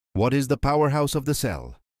What is the powerhouse of the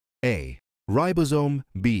cell? A. Ribosome.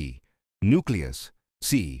 B. Nucleus.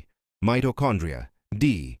 C. Mitochondria.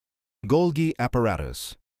 D. Golgi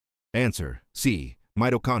apparatus. Answer: C.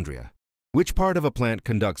 Mitochondria. Which part of a plant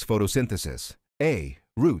conducts photosynthesis? A.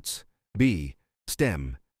 Roots. B.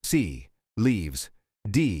 Stem. C. Leaves.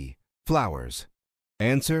 D. Flowers.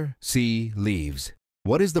 Answer: C. Leaves.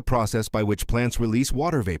 What is the process by which plants release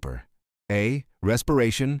water vapor? A.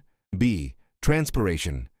 Respiration. B.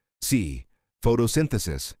 Transpiration. C.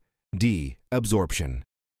 Photosynthesis. D. Absorption.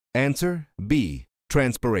 Answer: B.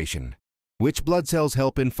 Transpiration. Which blood cells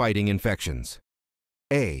help in fighting infections?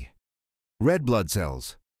 A. Red blood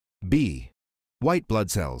cells. B. White blood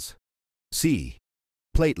cells. C.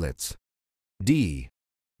 Platelets. D.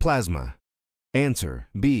 Plasma. Answer: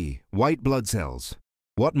 B. White blood cells.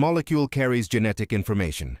 What molecule carries genetic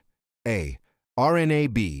information? A.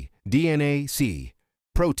 RNA. B. DNA. C.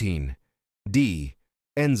 Protein. D.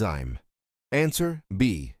 Enzyme. Answer: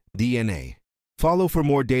 B. DNA. Follow for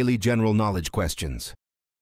more daily general knowledge questions.